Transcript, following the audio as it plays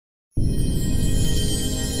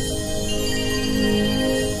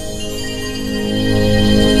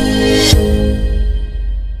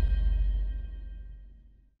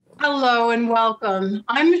welcome.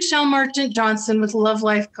 I'm Marchant Johnson with Love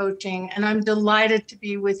Life Coaching, and I'm delighted to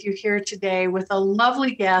be with you here today with a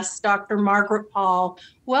lovely guest, Dr. Margaret Paul.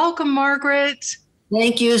 Welcome, Margaret.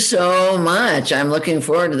 Thank you so much. I'm looking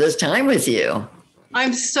forward to this time with you.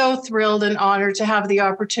 I'm so thrilled and honored to have the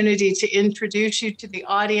opportunity to introduce you to the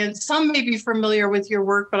audience. Some may be familiar with your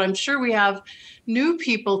work, but I'm sure we have new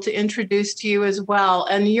people to introduce to you as well.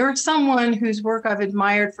 And you're someone whose work I've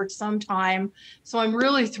admired for some time. So I'm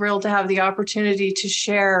really thrilled to have the opportunity to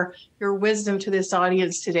share your wisdom to this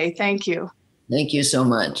audience today. Thank you. Thank you so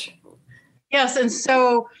much. Yes, and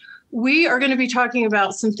so we are going to be talking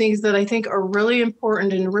about some things that I think are really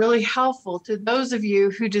important and really helpful to those of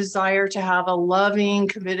you who desire to have a loving,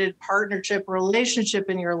 committed partnership relationship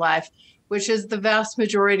in your life, which is the vast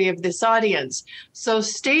majority of this audience. So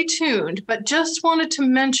stay tuned, but just wanted to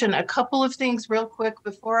mention a couple of things real quick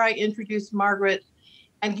before I introduce Margaret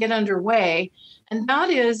and get underway. And that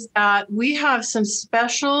is that we have some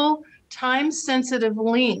special time-sensitive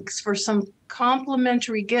links for some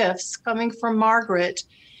complimentary gifts coming from Margaret.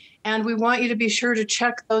 And we want you to be sure to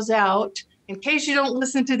check those out. In case you don't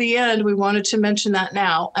listen to the end, we wanted to mention that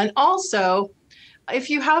now. And also,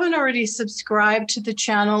 if you haven't already subscribed to the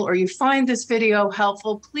channel or you find this video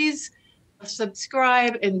helpful, please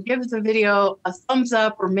subscribe and give the video a thumbs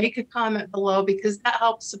up or make a comment below, because that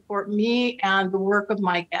helps support me and the work of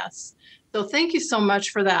my guests. So thank you so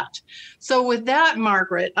much for that. So with that,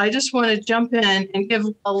 Margaret, I just want to jump in and give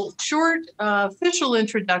a short official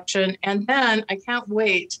introduction, and then I can't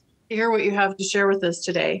wait to hear what you have to share with us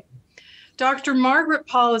today. Dr. Margaret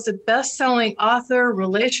Paul is a best-selling author,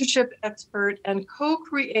 relationship expert, and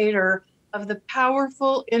co-creator of the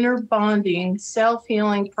powerful inner bonding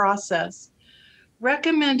self-healing process,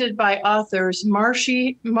 recommended by authors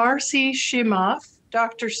Marcy Shimoff,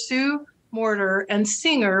 Dr. Sue Morter, and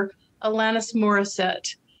singer Alanis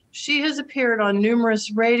Morissette. She has appeared on numerous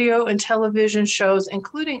radio and television shows,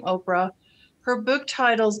 including Oprah. Her book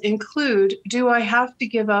titles include Do I Have to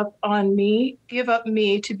Give Up Me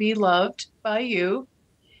to Be Loved by You,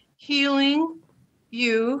 Healing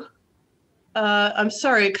You,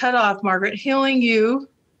 it cut off, Margaret, Healing You,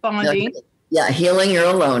 Bonding. Yeah, Healing Your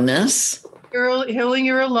Aloneness. Healing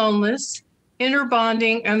Your Aloneness, Inner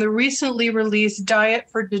Bonding, and the recently released Diet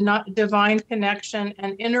for Divine Connection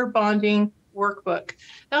and Inner Bonding Workbook.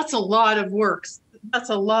 That's a lot of works.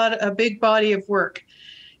 That's a big body of work.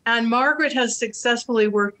 And Margaret has successfully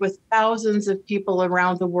worked with thousands of people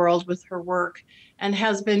around the world with her work, and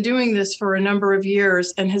has been doing this for a number of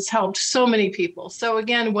years and has helped so many people. So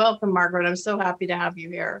again, welcome, Margaret. I'm so happy to have you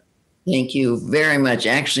here. Thank you very much.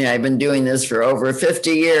 Actually, I've been doing this for over 50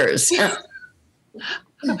 years. A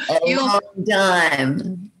long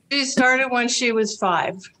time. She started when she was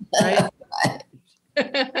 5, right?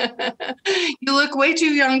 You look way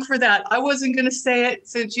too young for that. I wasn't going to say it.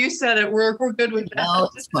 Since you said it, we're good with that. No,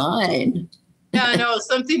 it's fine. Yeah, no,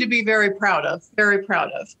 something to be very proud of. Very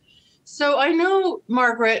proud of. So I know,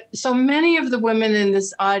 Margaret, so many of the women in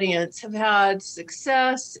this audience have had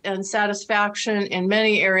success and satisfaction in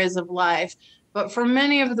many areas of life. But for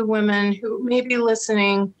many of the women who may be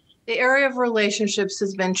listening, the area of relationships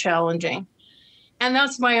has been challenging. And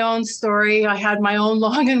that's my own story. I had my own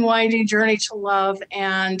long and winding journey to love.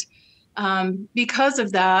 And because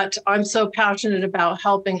of that, I'm so passionate about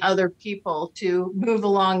helping other people to move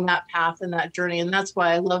along that path and that journey. And that's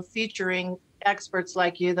why I love featuring experts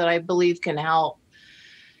like you that I believe can help.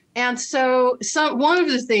 And so one of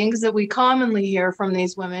the things that we commonly hear from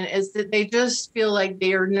these women is that they just feel like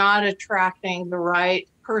they are not attracting the right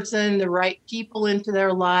person, the right people into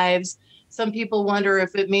their lives. Some people wonder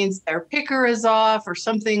if it means their picker is off or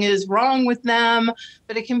something is wrong with them,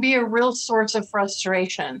 but it can be a real source of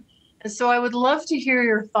frustration. And so I would love to hear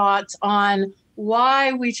your thoughts on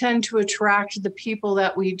why we tend to attract the people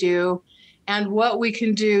that we do and what we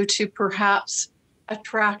can do to perhaps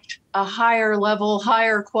attract a higher level,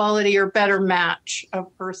 higher quality, or better match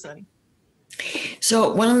of person.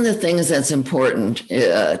 So one of the things that's important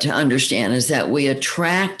to understand is that we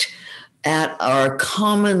attract at our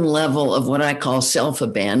common level of what I call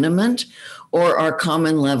self-abandonment, or our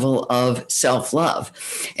common level of self-love.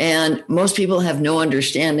 And most people have no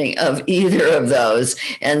understanding of either of those.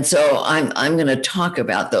 And so I'm going to talk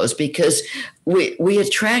about those because we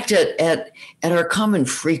attract it at our common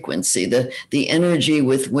frequency, the energy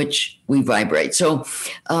with which we vibrate. So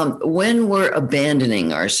when we're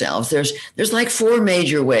abandoning ourselves, there's like 4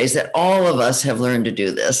 major ways that all of us have learned to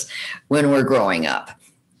do this when we're growing up.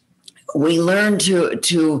 we learn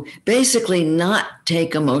to basically not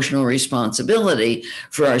take emotional responsibility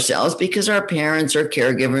for ourselves because our parents or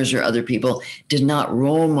caregivers or other people did not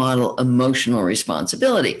role model emotional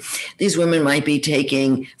responsibility. These women might be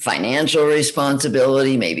taking financial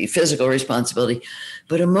responsibility, maybe physical responsibility,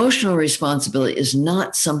 but emotional responsibility is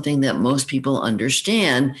not something that most people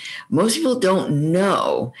understand. Most people don't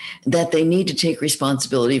know that they need to take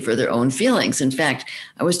responsibility for their own feelings. In fact,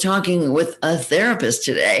 I was talking with a therapist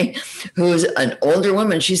today who's an older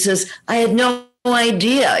woman. She says, I had no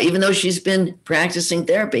idea, even though she's been practicing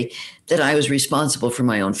therapy, that I was responsible for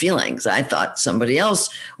my own feelings. I thought somebody else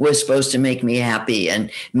was supposed to make me happy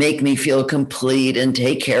and make me feel complete and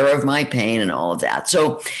take care of my pain and all of that.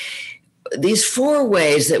 So these 4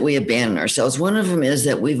 ways that we abandon ourselves, one of them is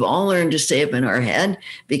that we've all learned to stay up in our head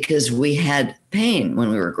because we had pain when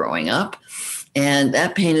we were growing up. And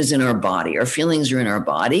that pain is in our body. Our feelings are in our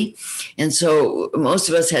body. And so most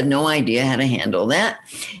of us had no idea how to handle that.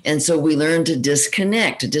 And so we learned to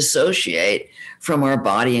disconnect, to dissociate from our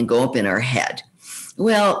body and go up in our head.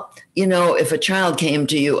 Well, you know, if a child came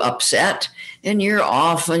to you upset and you're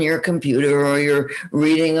off on your computer or you're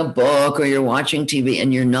reading a book or you're watching TV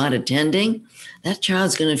and you're not attending, that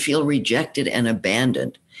child's going to feel rejected and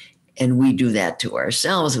abandoned. And we do that to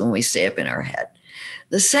ourselves when we stay up in our head.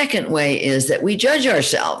 The second way is that we judge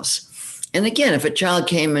ourselves. And again, if a child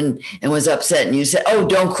came and was upset and you said, oh,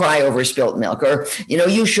 don't cry over spilt milk, or, you know,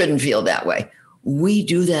 you shouldn't feel that way. We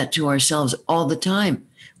do that to ourselves all the time.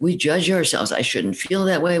 We judge ourselves. I shouldn't feel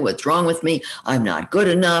that way. What's wrong with me? I'm not good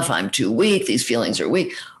enough. I'm too weak. These feelings are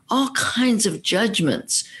weak. All kinds of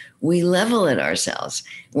judgments we level at ourselves.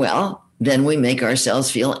 Well, then we make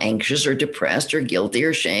ourselves feel anxious or depressed or guilty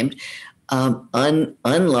or shamed,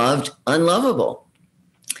 unloved, unlovable.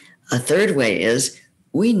 A third way is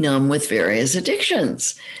we numb with various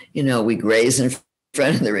addictions. You know, we graze in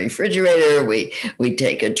front of the refrigerator, we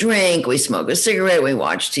take a drink, we smoke a cigarette, we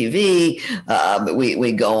watch TV,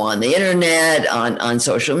 we go on the internet, on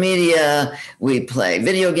social media, we play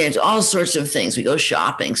video games, all sorts of things. We go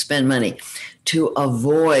shopping, spend money to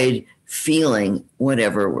avoid feeling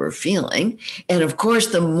whatever we're feeling. And of course,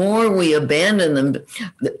 the more we abandon them,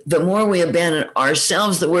 the more we abandon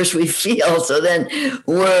ourselves, the worse we feel. So then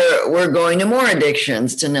we're going to more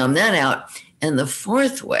addictions to numb that out. And the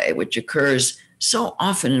fourth way, which occurs so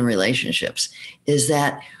often in relationships, is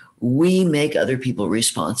that we make other people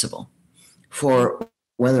responsible for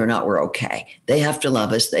whether or not we're okay. They have to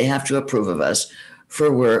love us. They have to approve of us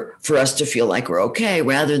for us to feel like we're okay,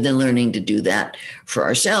 rather than learning to do that for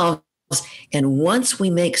ourselves. And once we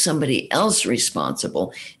make somebody else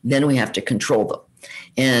responsible, then we have to control them.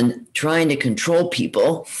 And trying to control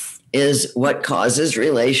people is what causes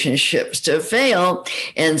relationships to fail.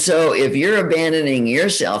 And so if you're abandoning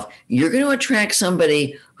yourself, you're going to attract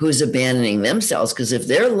somebody who's abandoning themselves, because if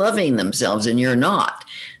they're loving themselves and you're not,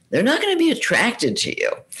 they're not going to be attracted to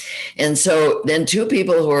you. And so then 2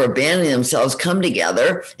 people who are abandoning themselves come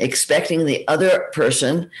together expecting the other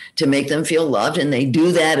person to make them feel loved. And they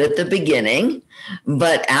do that at the beginning.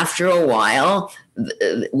 But after a while,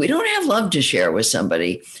 we don't have love to share with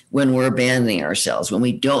somebody when we're abandoning ourselves. When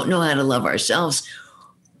we don't know how to love ourselves,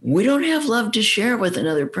 we don't have love to share with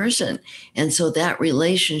another person. And so that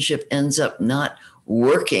relationship ends up not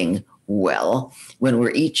working well when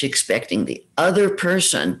we're each expecting the other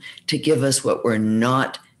person to give us what we're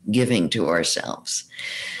not giving to ourselves.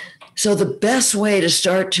 So the best way to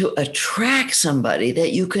start to attract somebody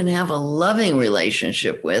that you can have a loving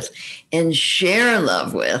relationship with and share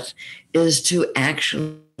love with is to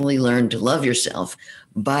actually learn to love yourself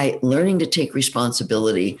by learning to take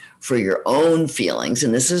responsibility for your own feelings.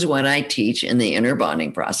 And this is what I teach in the inner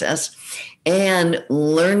bonding process, and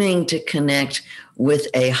learning to connect with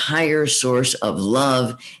a higher source of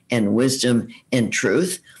love and wisdom and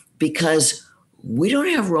truth, because we don't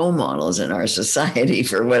have role models in our society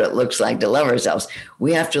for what it looks like to love ourselves.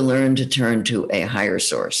 We have to learn to turn to a higher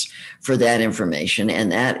source for that information.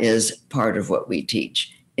 And that is part of what we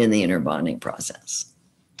teach in the inner bonding process.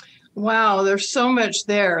 Wow, there's so much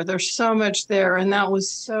there. There's so much there. And that was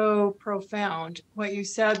so profound, what you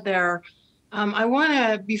said there. I want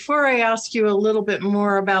to, before I ask you a little bit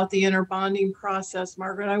more about the inner bonding process,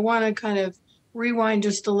 Margaret, I want to kind of rewind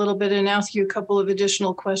just a little bit and ask you a couple of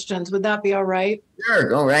additional questions. Would that be all right? Sure,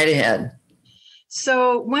 go right ahead.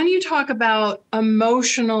 So when you talk about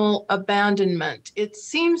emotional abandonment, it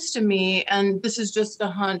seems to me, and this is just a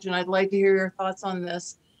hunch, and I'd like to hear your thoughts on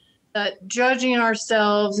this, that judging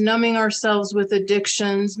ourselves, numbing ourselves with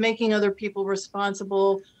addictions, making other people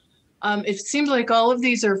responsible, it seems like all of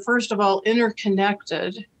these are, first of all,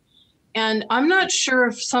 interconnected. And I'm not sure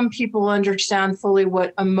if some people understand fully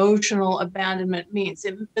what emotional abandonment means.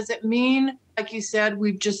 Does it mean, like you said,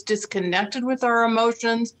 we've just disconnected with our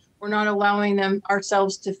emotions? We're not allowing them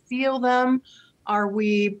ourselves to feel them? Are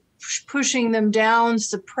we pushing them down,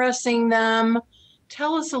 suppressing them?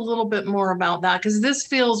 Tell us a little bit more about that, because this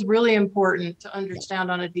feels really important to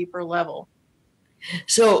understand on a deeper level.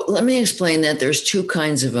 So let me explain that there's two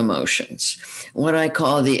kinds of emotions, what I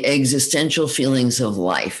call the existential feelings of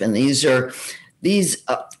life. And these are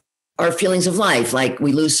feelings of life, like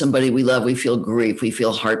we lose somebody we love, we feel grief, we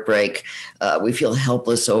feel heartbreak, we feel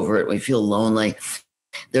helpless over it, we feel lonely.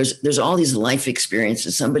 There's all these life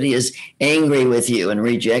experiences. Somebody is angry with you and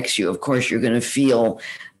rejects you. Of course, you're going to feel,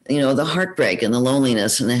 the heartbreak and the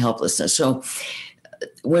loneliness and the helplessness. So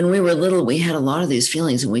when we were little, we had a lot of these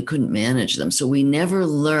feelings and we couldn't manage them. So we never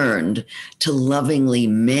learned to lovingly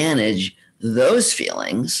manage those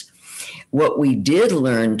feelings. What we did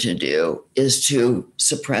learn to do is to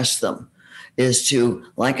suppress them, is to,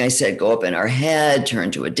 like I said, go up in our head,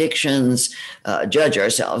 turn to addictions, judge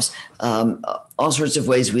ourselves, all sorts of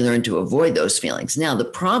ways we learn to avoid those feelings. Now, the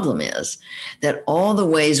problem is that all the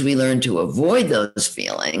ways we learn to avoid those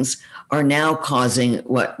feelings are now causing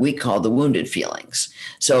what we call the wounded feelings.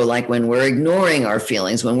 So like when we're ignoring our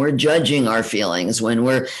feelings, when we're judging our feelings, when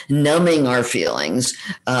we're numbing our feelings,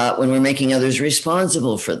 when we're making others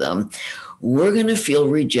responsible for them, we're going to feel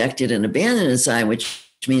rejected and abandoned inside, which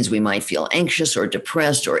means we might feel anxious or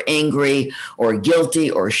depressed or angry or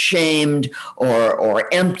guilty or shamed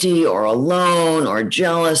or empty or alone or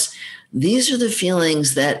jealous. These are the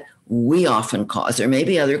feelings that we often cause. There may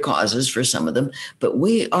be other causes for some of them, but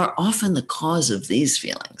we are often the cause of these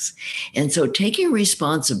feelings. And so taking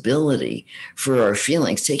responsibility for our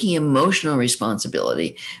feelings, taking emotional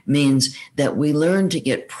responsibility, means that we learn to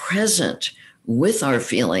get present with our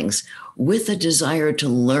feelings with a desire to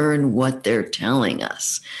learn what they're telling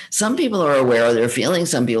us. Some people are aware of their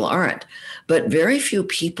feelings, some people aren't, but very few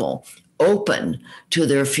people open to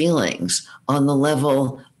their feelings on the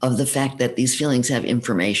level of the fact that these feelings have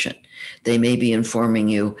information. They may be informing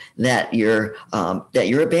you that you're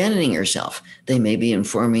abandoning yourself. They may be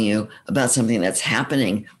informing you about something that's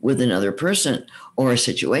happening with another person or a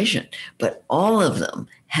situation, but all of them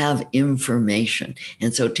have information.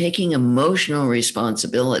 And so taking emotional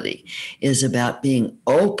responsibility is about being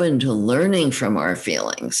open to learning from our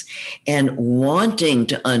feelings and wanting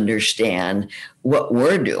to understand what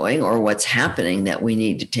we're doing or what's happening that we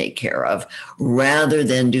need to take care of, rather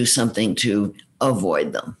than do something to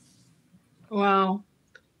avoid them. Wow.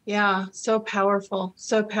 Yeah. So powerful.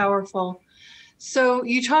 So powerful. So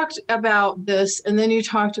you talked about this, and then you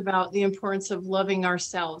talked about the importance of loving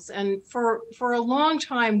ourselves. And for a long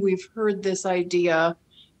time, we've heard this idea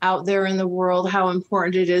out there in the world, how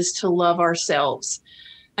important it is to love ourselves.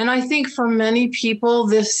 And I think for many people,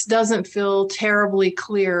 this doesn't feel terribly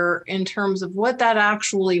clear in terms of what that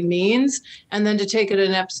actually means. And then to take it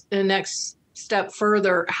the next step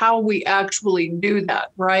further, how we actually do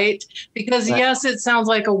that, right? Because yes, it sounds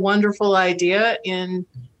like a wonderful idea in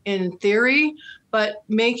theory, but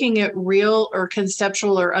making it real or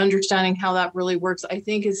conceptual or understanding how that really works, I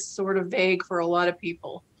think is sort of vague for a lot of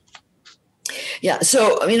people. Yeah.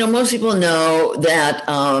 So, most people know that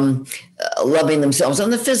loving themselves on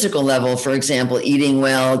the physical level, for example, eating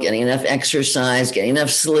well, getting enough exercise, getting enough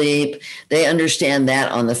sleep, they understand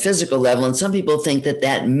that on the physical level. And some people think that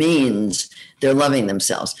that means they're loving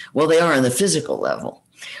themselves. Well, they are on the physical level.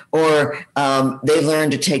 Or they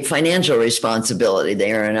learn to take financial responsibility.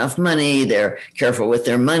 They earn enough money. They're careful with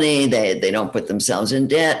their money. They don't put themselves in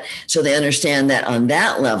debt. So they understand that on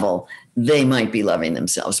that level, they might be loving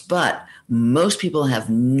themselves. But most people have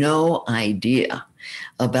no idea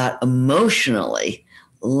about emotionally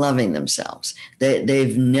loving themselves.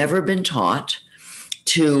 They've never been taught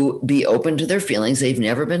to be open to their feelings. They've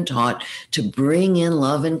never been taught to bring in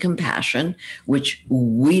love and compassion, which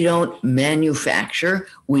we don't manufacture,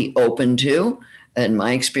 we open to. In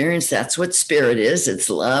my experience, that's what spirit is. It's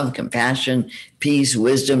love, compassion, peace,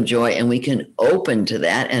 wisdom, joy, and we can open to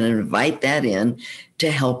that and invite that in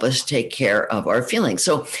to help us take care of our feelings.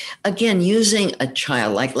 So again, using a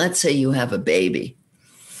child, like let's say you have a baby.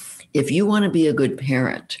 If you want to be a good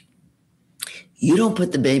parent, you don't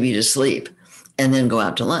put the baby to sleep and then go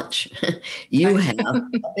out to lunch. You have a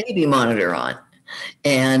baby monitor on.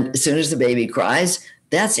 And as soon as the baby cries,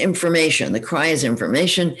 that's information. The cry is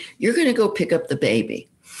information. You're going to go pick up the baby.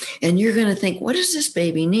 And you're going to think, what does this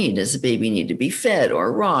baby need? Does the baby need to be fed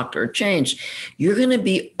or rocked or changed? You're going to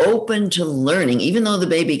be open to learning, even though the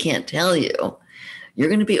baby can't tell you. You're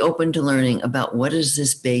going to be open to learning about what does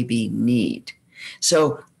this baby need.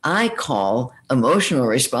 So I call emotional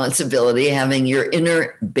responsibility having your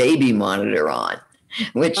inner baby monitor on,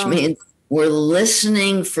 which means we're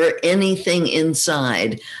listening for anything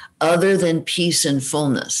inside other than peace and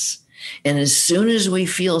fullness. And as soon as we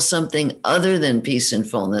feel something other than peace and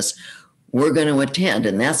fullness, we're going to attend.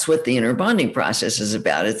 And that's what the inner bonding process is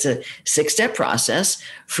about. It's a 6-step process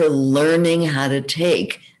for learning how to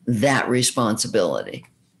take that responsibility.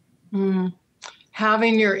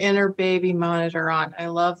 Having your inner baby monitor on. I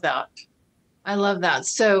love that. I love that.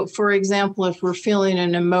 So, for example, if we're feeling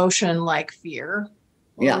an emotion like fear,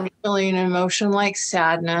 or we're feeling an emotion like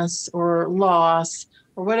sadness or loss,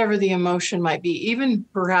 or whatever the emotion might be, even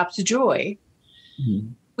perhaps joy,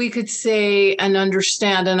 we could say and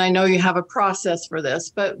understand, and I know you have a process for this,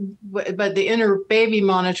 but the inner baby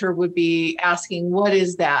monitor would be asking, what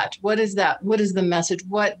is that? What is that? What is the message?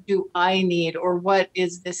 What do I need? Or what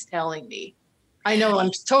is this telling me? I know I'm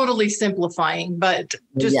totally simplifying, but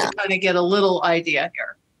just to kind of get a little idea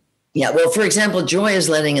here. Yeah. Well, for example, joy is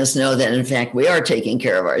letting us know that, in fact, we are taking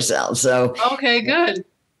care of ourselves. So, okay, good.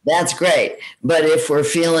 That's great. But if we're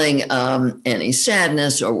feeling any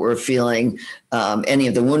sadness, or we're feeling any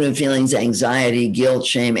of the wounded feelings, anxiety, guilt,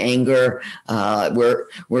 shame, anger,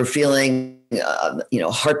 we're feeling,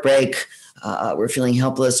 heartbreak, we're feeling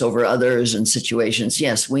helpless over others and situations.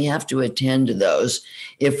 Yes, we have to attend to those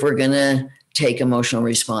if we're going to take emotional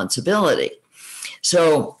responsibility.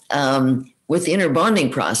 So with the inner bonding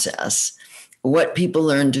process, what people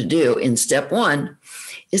learn to do in step 1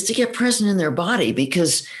 is to get present in their body,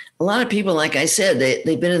 because a lot of people, like I said,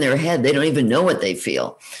 they've been in their head. They don't even know what they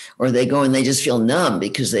feel, or they go and they just feel numb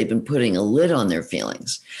because they've been putting a lid on their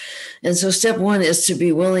feelings. And so step 1 is to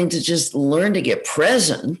be willing to just learn to get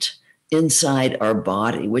present inside our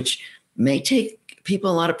body, which may take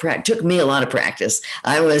people a lot of practice. Took me a lot of practice.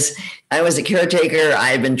 I was a caretaker. I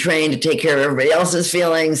had been trained to take care of everybody else's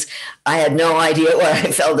feelings. I had no idea what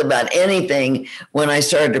I felt about anything when I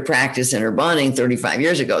started to practice inner bonding 35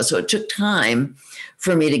 years ago. So it took time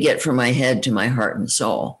for me to get from my head to my heart and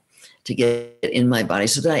soul, to get in my body,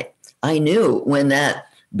 so that I knew when that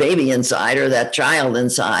baby inside or that child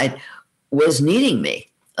inside was needing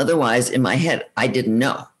me. Otherwise, in my head, I didn't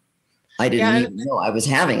know. I didn't even know I was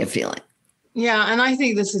having a feeling. Yeah. And I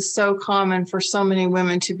think this is so common for so many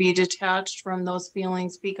women to be detached from those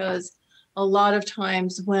feelings, because a lot of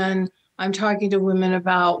times when I'm talking to women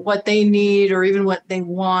about what they need or even what they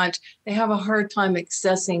want, they have a hard time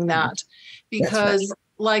accessing that, because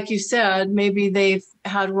like you said, maybe they've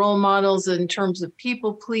had role models in terms of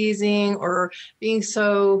people pleasing or being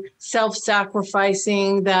so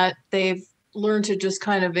self-sacrificing that they've learned to just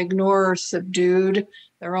kind of ignore or subdued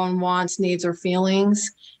their own wants, needs, or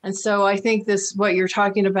feelings. And so I think what you're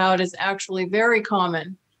talking about is actually very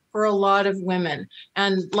common for a lot of women.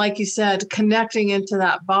 And like you said, connecting into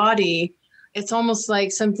that body, it's almost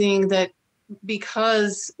like something that,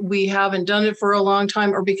 because we haven't done it for a long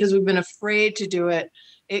time, or because we've been afraid to do it,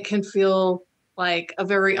 it can feel like a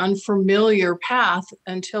very unfamiliar path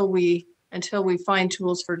until we find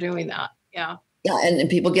tools for doing that. Yeah. Yeah, and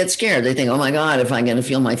people get scared. They think, oh my God, if I'm going to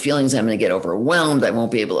feel my feelings, I'm going to get overwhelmed. I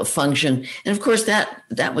won't be able to function. And of course,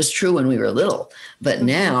 that was true when we were little. But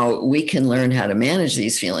now we can learn how to manage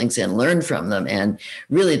these feelings and learn from them. And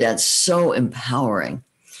really, that's so empowering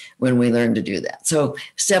when we learn to do that. So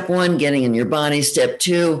step 1, getting in your body. Step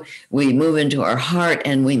 2, we move into our heart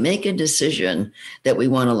and we make a decision that we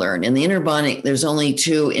want to learn. In the inner bonding, there's only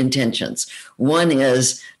 2 intentions. One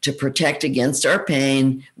is to protect against our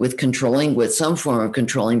pain with some form of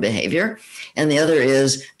controlling behavior. And the other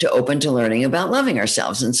is to open to learning about loving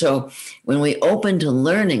ourselves. And so when we open to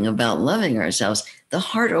learning about loving ourselves, the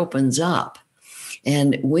heart opens up.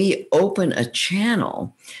 And we open a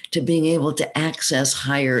channel to being able to access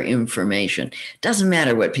higher information. Doesn't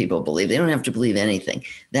matter what people believe. They don't have to believe anything.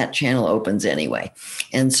 That channel opens anyway.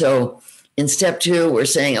 And so in step 2, we're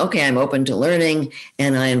saying, okay, I'm open to learning,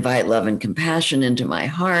 and I invite love and compassion into my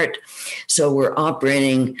heart. So we're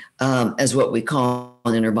operating as what we call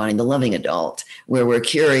in inner bonding, the loving adult, where we're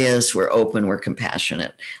curious, we're open, we're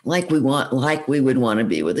compassionate, like we would want to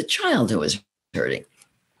be with a child who is hurting.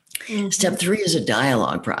 Step 3 is a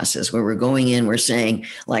dialogue process where we're going in, we're saying,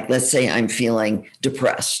 like, let's say I'm feeling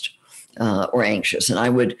depressed or anxious. And I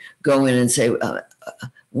would go in and say,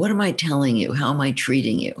 what am I telling you? How am I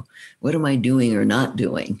treating you? What am I doing or not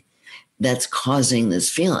doing that's causing this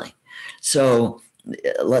feeling? So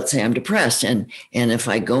let's say I'm depressed. And if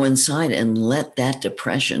I go inside and let that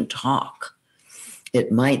depression talk, It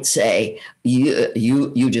might say,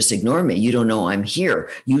 you just ignore me. You don't know I'm here.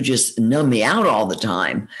 You just numb me out all the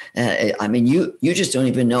time. I mean, you just don't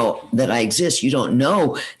even know that I exist. You don't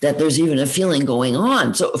know that there's even a feeling going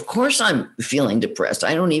on. So of course I'm feeling depressed.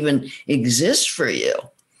 I don't even exist for you.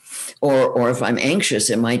 Or if I'm anxious,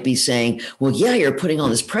 it might be saying, well, yeah, you're putting all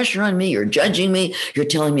this pressure on me. You're judging me. You're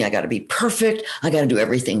telling me I got to be perfect. I got to do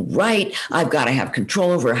everything right. I've got to have control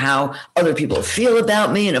over how other people feel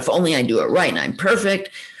about me. And if only I do it right and I'm perfect.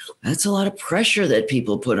 That's a lot of pressure that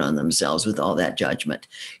people put on themselves with all that judgment.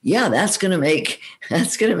 Yeah, that's going to make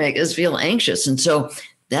us feel anxious. And so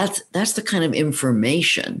that's the kind of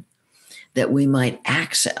information that we might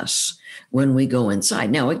access when we go inside.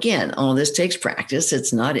 Now, again, all this takes practice.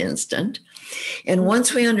 It's not instant. And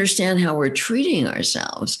once we understand how we're treating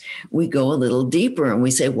ourselves, we go a little deeper and we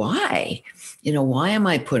say, why? Why am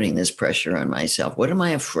I putting this pressure on myself? What am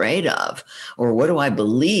I afraid of? Or what do I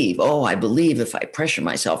believe? Oh, I believe if I pressure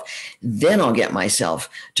myself, then I'll get myself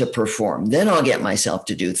to perform. Then I'll get myself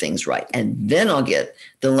to do things right. And then I'll get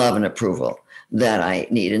the love and approval that I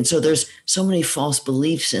need. And so there's so many false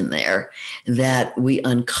beliefs in there that we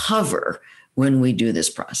uncover when we do this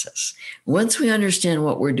process. Once we understand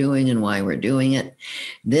what we're doing and why we're doing it,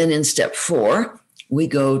 then in step 4, we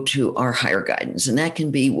go to our higher guidance. And that can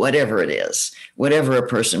be whatever it is, whatever a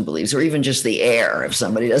person believes, or even just the air if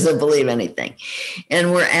somebody doesn't believe anything.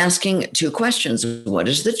 And we're asking 2 questions. What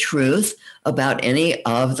is the truth about any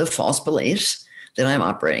of the false beliefs that I'm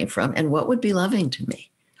operating from? And what would be loving to me?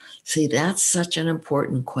 See, that's such an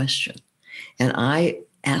important question. And I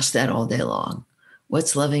ask that all day long.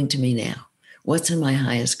 What's loving to me now? What's in my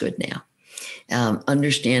highest good now?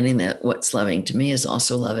 Understanding that what's loving to me is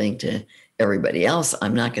also loving to everybody else.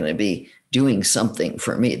 I'm not going to be doing something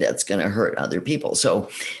for me that's going to hurt other people. So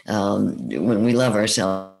when we love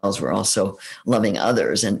ourselves, we're also loving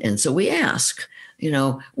others. And so we ask,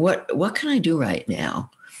 what can I do right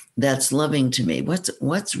now that's loving to me?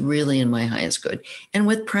 What's really in my highest good? And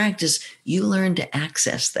with practice, you learn to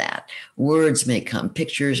access that. Words may come,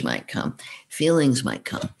 pictures might come, feelings might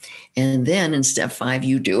come. And then in step 5,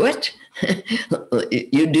 you do it.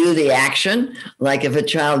 You do the action. Like if a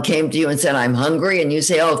child came to you and said, I'm hungry, and you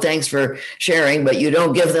say, oh, thanks for sharing, but you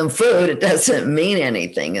don't give them food, it doesn't mean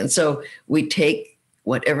anything. And so we take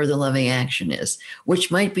whatever the loving action is,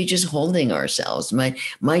 which might be just holding ourselves,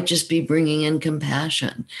 might just be bringing in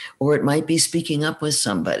compassion, or it might be speaking up with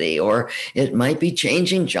somebody, or it might be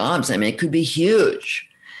changing jobs. I mean, it could be huge.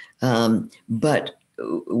 But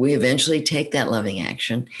we eventually take that loving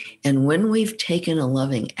action. And when we've taken a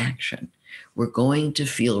loving action, we're going to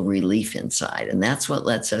feel relief inside. And that's what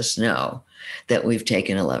lets us know that we've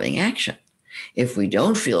taken a loving action. If we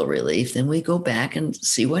don't feel relief, then we go back and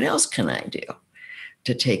see, what else can I do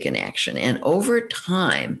to take an action? And over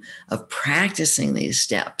time of practicing these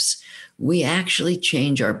steps, we actually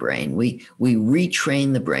change our brain. We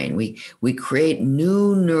retrain the brain. We create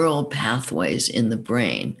new neural pathways in the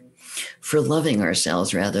brain for loving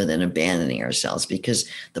ourselves rather than abandoning ourselves, because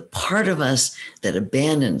the part of us that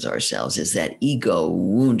abandons ourselves is that ego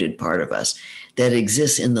wounded part of us that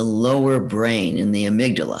exists in the lower brain, in the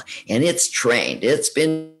amygdala. And it's trained, it's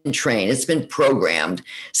been programmed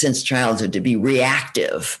since childhood to be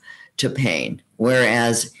reactive to pain.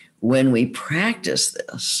 Whereas when we practice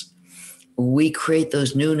this, we create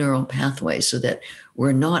those new neural pathways so that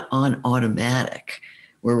we're not on automatic.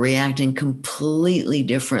 We're reacting completely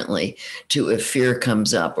differently to if fear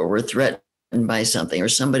comes up, or we're threatened by something, or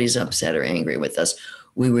somebody's upset or angry with us.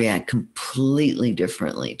 We react completely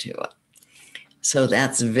differently to it. So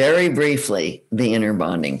that's very briefly the inner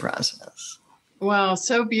bonding process. Wow,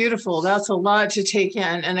 so beautiful. That's a lot to take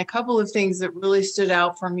in. And a couple of things that really stood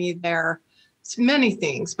out for me there. It's many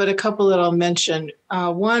things, but a couple that I'll mention.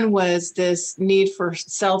 One was this need for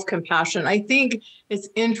self-compassion. I think it's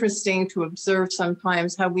interesting to observe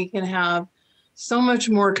sometimes how we can have so much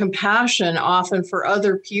more compassion often for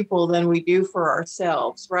other people than we do for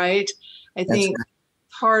ourselves, right? I think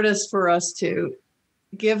it's hardest for us to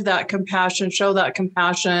give that compassion, show that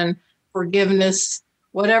compassion, forgiveness,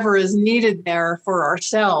 whatever is needed there for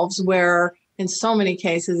ourselves, where in so many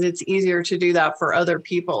cases it's easier to do that for other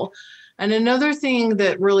people. And another thing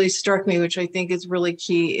that really struck me, which I think is really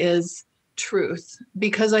key, is truth.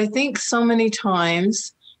 Because I think so many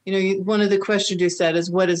times, one of the questions you said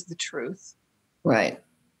is, what is the truth? Right.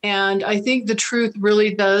 And I think the truth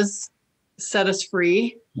really does set us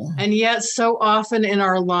free. Yeah. And yet so often in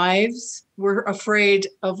our lives, we're afraid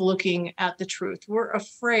of looking at the truth. We're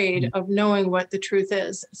afraid of knowing what the truth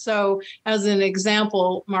is. So as an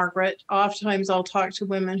example, Margaret, oftentimes I'll talk to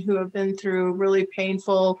women who have been through really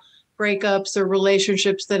painful breakups or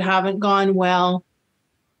relationships that haven't gone well.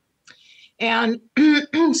 And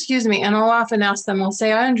excuse me, and I'll often ask them, I'll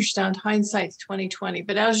say, I understand hindsight's 2020,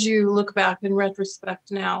 but as you look back in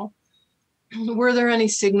retrospect now, were there any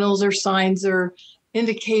signals or signs or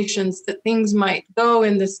indications that things might go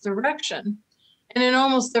in this direction? And in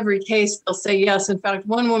almost every case, they'll say yes. In fact,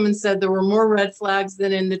 one woman said there were more red flags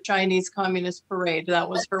than in the Chinese Communist parade. That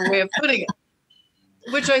was her way of putting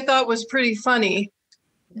it, which I thought was pretty funny.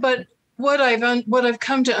 But what I've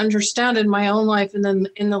come to understand in my own life and then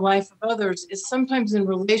in the life of others is sometimes in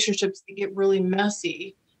relationships they get really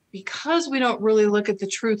messy because we don't really look at the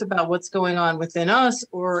truth about what's going on within us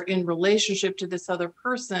or in relationship to this other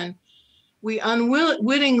person. We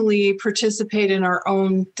unwittingly participate in our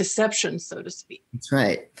own deception, so to speak. That's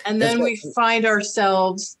right. And then we find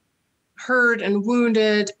ourselves hurt and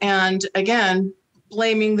wounded, and again,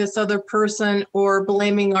 blaming this other person or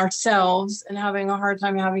blaming ourselves and having a hard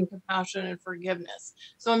time having compassion and forgiveness.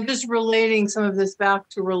 So I'm just relating some of this back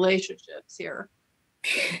to relationships here.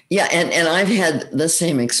 Yeah, and I've had the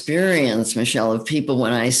same experience, Michelle, of people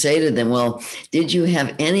when I say to them, well, did you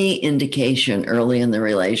have any indication early in the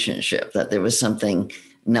relationship that there was something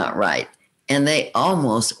not right? And they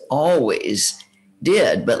almost always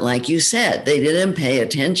did. But like you said, they didn't pay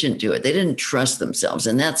attention to it. They didn't trust themselves.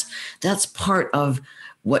 And that's part of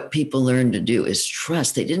what people learn to do is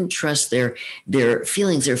trust. They didn't trust their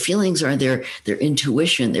feelings. Their feelings are their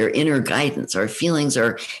intuition, their inner guidance. Our feelings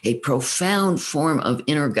are a profound form of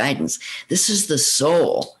inner guidance. This is the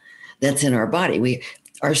soul that's in our body.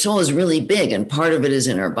 Our soul is really big, and part of it is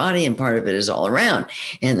in our body and part of it is all around.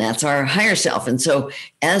 And that's our higher self. And so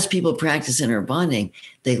as people practice inner bonding,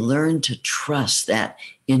 they learn to trust that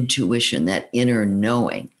intuition, that inner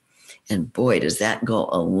knowing. And boy, does that go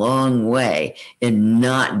a long way in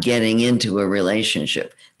not getting into a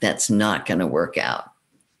relationship that's not going to work out.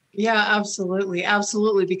 Yeah, absolutely.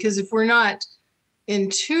 Absolutely. Because if we're not in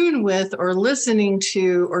tune with or listening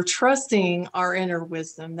to or trusting our inner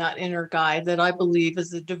wisdom, that inner guide that I believe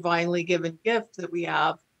is a divinely given gift that we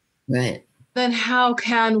have, right? Then how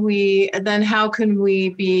can it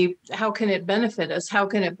benefit us? How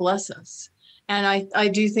can it bless us? And I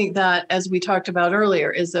do think that, as we talked about earlier,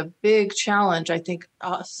 is a big challenge. I think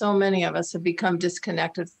so many of us have become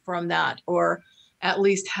disconnected from that, or at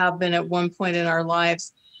least have been at one point in our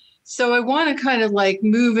lives. So I want to kind of like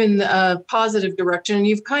move in a positive direction.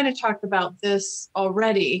 You've kind of talked about this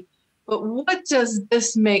already, but what does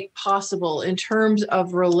this make possible in terms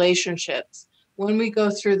of relationships when we go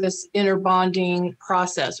through this inner bonding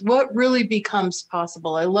process? What really becomes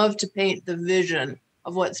possible? I love to paint the vision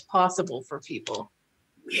of what's possible for people.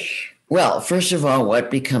 Well, first of all, what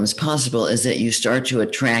becomes possible is that you start to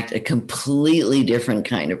attract a completely different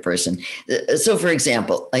kind of person. So, for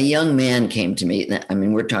example, a young man came to me. I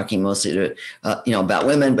mean, we're talking mostly about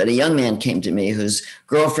women, but a young man came to me whose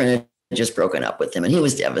girlfriend had just broken up with him, and he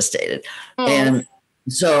was devastated. Oh. And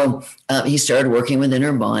so he started working with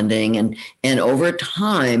inner bonding, and over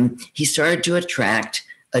time, he started to attract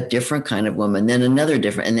a different kind of woman, then another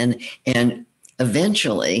different, and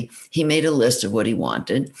eventually, he made a list of what he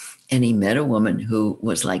wanted, and he met a woman who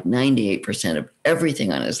was like 98% of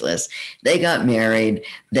everything on his list. They got married.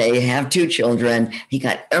 They have 2 children. He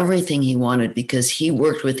got everything he wanted because he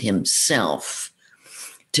worked with himself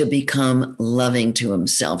to become loving to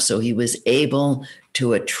himself. So he was able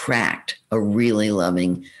to attract a really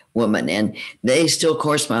loving woman. And they still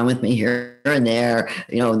correspond with me here and there.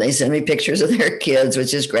 They send me pictures of their kids,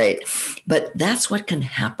 which is great. But that's what can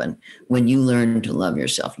happen when you learn to love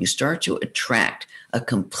yourself. You start to attract a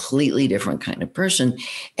completely different kind of person.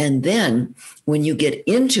 And then when you get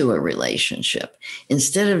into a relationship,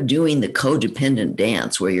 instead of doing the codependent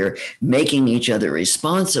dance where you're making each other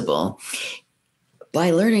responsible,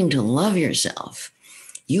 by learning to love yourself,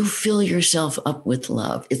 you fill yourself up with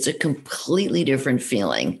love. It's a completely different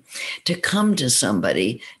feeling to come to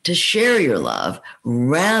somebody to share your love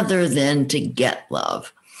rather than to get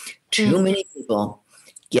love. Too many people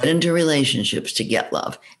get into relationships to get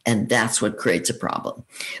love, and that's what creates a problem.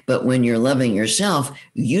 But when you're loving yourself,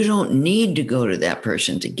 you don't need to go to that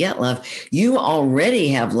person to get love. You already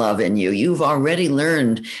have love in you. You've already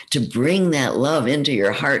learned to bring that love into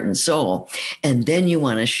your heart and soul, and then you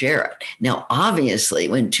want to share it. Now, obviously,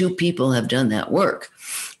 when 2 people have done that work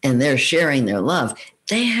and they're sharing their love,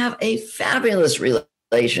 they have a fabulous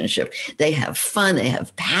relationship. They have fun, they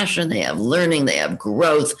have passion, they have learning, they have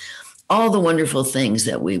growth. All the wonderful things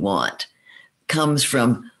that we want comes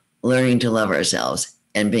from learning to love ourselves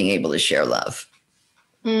and being able to share love.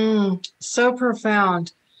 So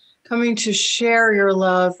profound. Coming to share your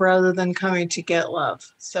love rather than coming to get love.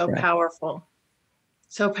 So right. Powerful.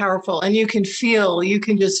 So powerful. And you can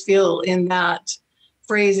just feel in that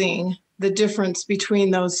phrasing the difference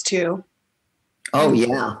between those two. Oh,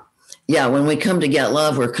 yeah. Yeah, when we come to get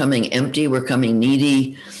love, we're coming empty, we're coming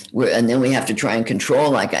needy, and then we have to try and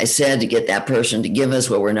control, like I said, to get that person to give us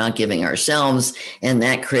what we're not giving ourselves. And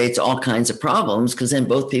that creates all kinds of problems because then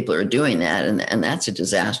both people are doing that, and that's a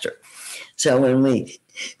disaster. So when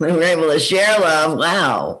we're able to share love,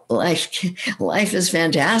 wow, life is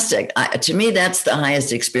fantastic. To me, that's the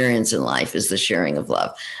highest experience in life, is the sharing of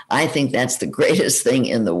love. I think that's the greatest thing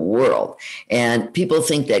in the world. And people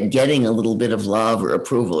think that getting a little bit of love or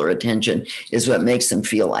approval or attention is what makes them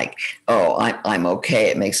feel like, oh, I'm okay.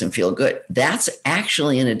 It makes them feel good. That's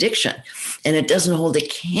actually an addiction. And it doesn't hold a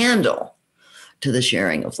candle to the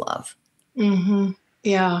sharing of love. Mm-hmm.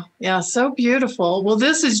 Yeah. So beautiful. Well,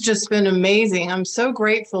 this has just been amazing. I'm so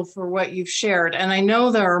grateful for what you've shared. And I know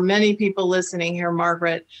there are many people listening here,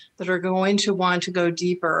 Margaret, that are going to want to go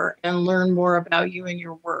deeper and learn more about you and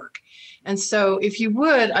your work. And so if you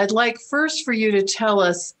would, I'd like first for you to tell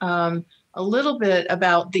us a little bit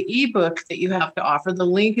about the ebook that you have to offer. The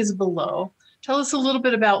link is below. Tell us a little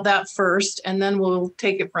bit about that first, and then we'll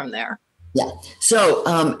take it from there. Yeah.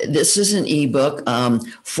 So this is an ebook,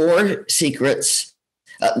 4 secrets.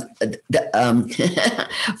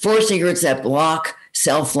 4 secrets that block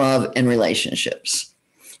self-love and relationships.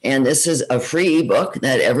 And this is a free ebook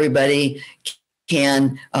that everybody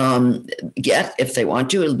can get if they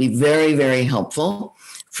want to. It'll be very, very helpful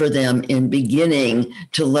for them in beginning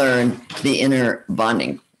to learn the inner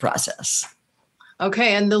bonding process.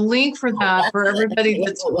 Okay. And the link for that for everybody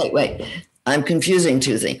that's... Wait. I'm confusing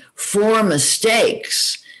 2 things. 4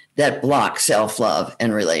 mistakes that block self-love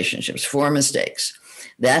and relationships. 4 mistakes.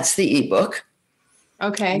 That's the ebook.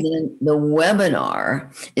 Okay. And then the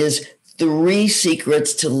webinar is 3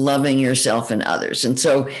 secrets to loving yourself and others. And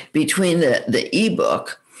so between the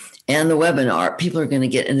ebook and the webinar, people are going to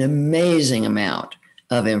get an amazing amount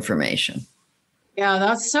of information. Yeah,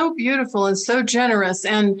 that's so beautiful and so generous.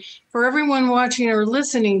 And for everyone watching or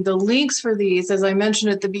listening, the links for these, as I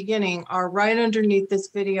mentioned at the beginning, are right underneath this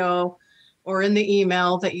video or in the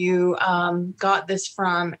email that you got this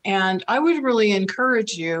from. And I would really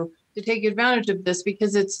encourage you to take advantage of this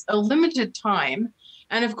because it's a limited time.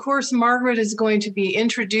 And of course, Margaret is going to be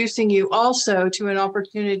introducing you also to an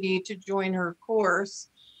opportunity to join her course,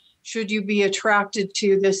 should you be attracted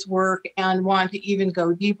to this work and want to even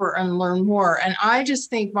go deeper and learn more. And I just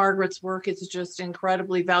think Margaret's work is just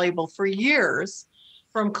incredibly valuable. For years,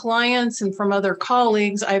 from clients and from other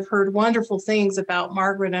colleagues, I've heard wonderful things about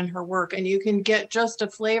Margaret and her work, and you can get just a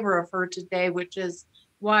flavor of her today, which is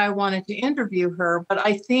why I wanted to interview her. But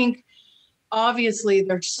I think obviously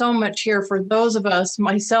there's so much here for those of us,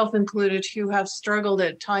 myself included, who have struggled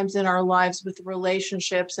at times in our lives with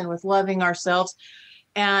relationships and with loving ourselves,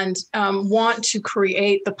 and want to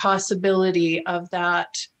create the possibility of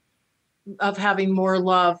that, of having more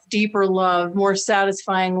love, deeper love, more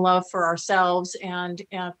satisfying love for ourselves and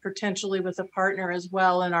potentially with a partner as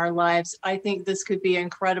well in our lives. I think this could be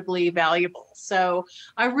incredibly valuable. So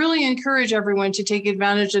I really encourage everyone to take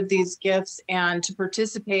advantage of these gifts and to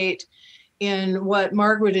participate in what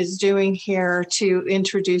Margaret is doing here to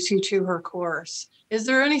introduce you to her course. Is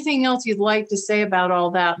there anything else you'd like to say about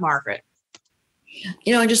all that, Margaret?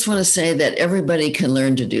 I just want to say that everybody can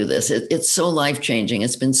learn to do this. It's so life-changing.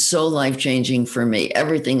 It's been so life-changing for me.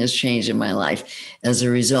 Everything has changed in my life as a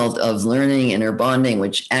result of learning inner bonding,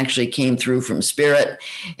 which actually came through from spirit.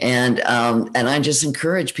 And I just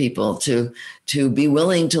encourage people to be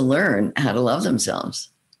willing to learn how to love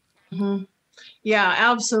themselves. Mm-hmm. Yeah,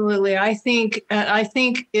 absolutely. I think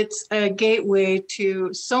it's a gateway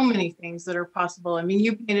to so many things that are possible. I mean,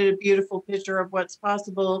 you painted a beautiful picture of what's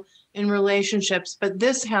possible in relationships, but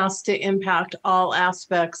this has to impact all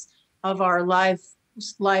aspects of our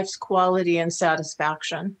life's quality and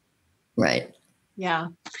satisfaction. Right. Yeah.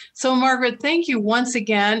 So, Margaret, thank you once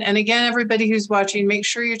again. And again, everybody who's watching, make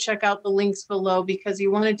sure you check out the links below because you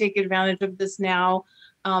want to take advantage of this now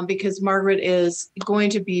because Margaret is going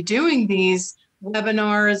to be doing these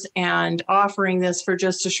webinars and offering this for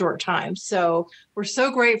just a short time. So we're so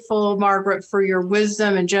grateful, Margaret, for your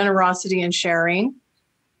wisdom and generosity and sharing.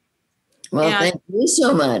 Well, thank you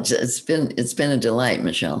so much. It's been a delight,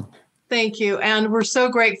 Michelle. Thank you. And we're so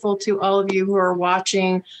grateful to all of you who are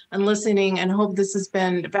watching and listening and hope this has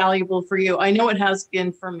been valuable for you. I know it has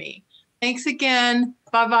been for me. Thanks again.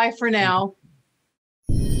 Bye-bye for now.